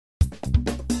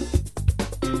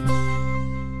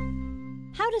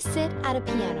How to sit at a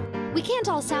piano. We can't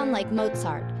all sound like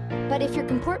Mozart, but if your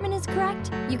comportment is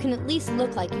correct, you can at least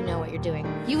look like you know what you're doing.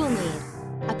 You will need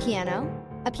a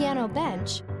piano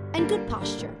bench, and good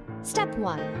posture. Step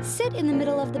 1. Sit in the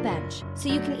middle of the bench so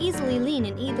you can easily lean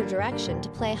in either direction to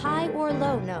play high or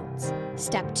low notes.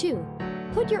 Step 2.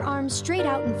 Put your arms straight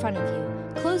out in front of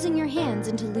you, closing your hands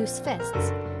into loose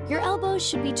fists. Your elbows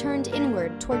should be turned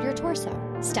inward toward your torso.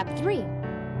 Step 3.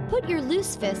 Put your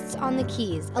loose fists on the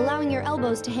keys, allowing your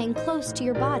elbows to hang close to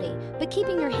your body, but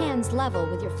keeping your hands level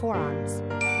with your forearms.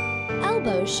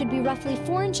 Elbows should be roughly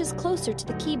 4 inches closer to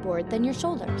the keyboard than your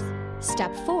shoulders.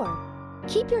 Step 4.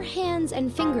 Keep your hands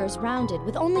and fingers rounded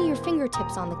with only your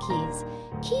fingertips on the keys.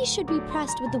 Keys should be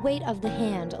pressed with the weight of the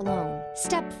hand alone.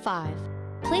 Step 5.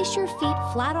 Place your feet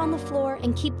flat on the floor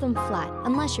and keep them flat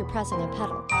unless you're pressing a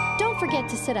pedal. Don't forget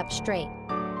to sit up straight.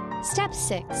 Step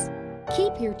 6.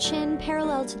 Keep your chin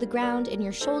parallel to the ground and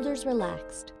your shoulders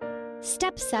relaxed.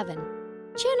 Step 7.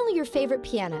 Channel your favorite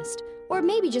pianist, or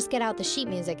maybe just get out the sheet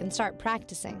music and start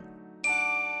practicing.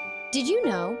 Did you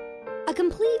know? A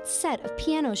complete set of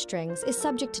piano strings is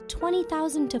subject to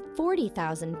 20,000 to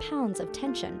 40,000 pounds of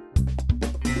tension.